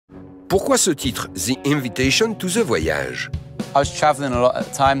Pourquoi ce titre, The Invitation to the Voyage? I was travelling a lot at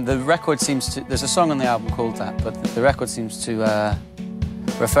the time. The record seems to, there's a song on the album called that, but the record seems to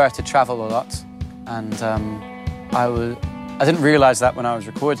refer to travel a lot. And I didn't realise that when I was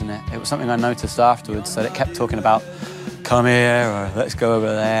recording it. It was something I noticed afterwards, that it kept talking about come here or let's go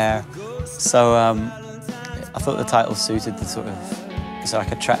over there. So I thought the title suited the sort of, it's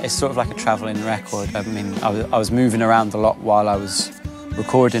sort of like a travelling record. I mean, I was moving around a lot while I was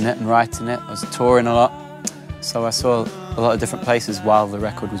recording it and writing it. I was touring a lot. So I saw a lot of different places while the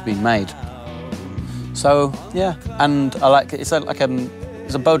record was being made. So yeah, and I like it. It's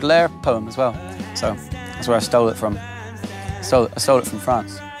a Baudelaire poem as well. So that's where I stole it from. I stole it from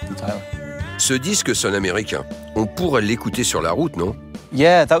France, the title. Ce disque sonne américain. On pourrait l'écouter sur la route, non?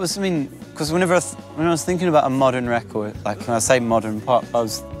 Yeah, that was, I mean, because when I was thinking about a modern record, like when I say modern pop,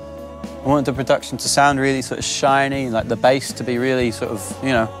 I wanted the production to sound really sort of shiny, like the bass to be really sort of, you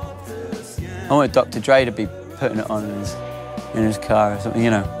know, I wanted Dr. Dre to be putting it on in his car or something,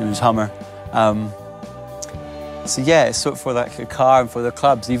 you know, in his Hummer. So yeah, it's sort of for like a car and for the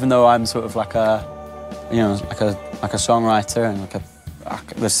clubs, even though I'm sort of like a, you know, like a songwriter and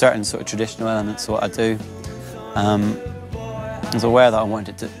there's certain sort of traditional elements to what I do. I was aware that I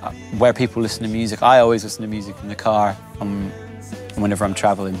wanted to, where people listen to music, I always listen to music in the car whenever I'm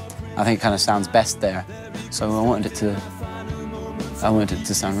traveling. I think it kind of sounds best there. So I wanted it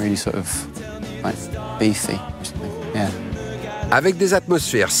to sound really sort of like beefy or something, yeah. Avec des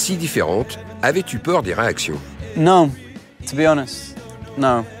atmosphères si différentes, avais-tu peur des réactions? No, to be honest,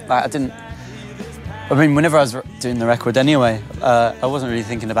 no. Like, I didn't. I mean, whenever I was doing the record anyway, I wasn't really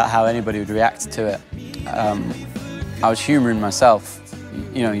thinking about how anybody would react to it. I was humouring myself.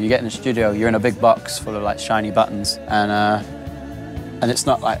 You know, you get in the studio, you're in a big box full of like shiny buttons, and it's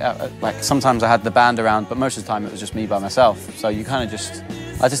not like sometimes I had the band around, but most of the time it was just me by myself. So you kind of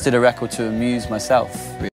I just did a record to amuse myself, really.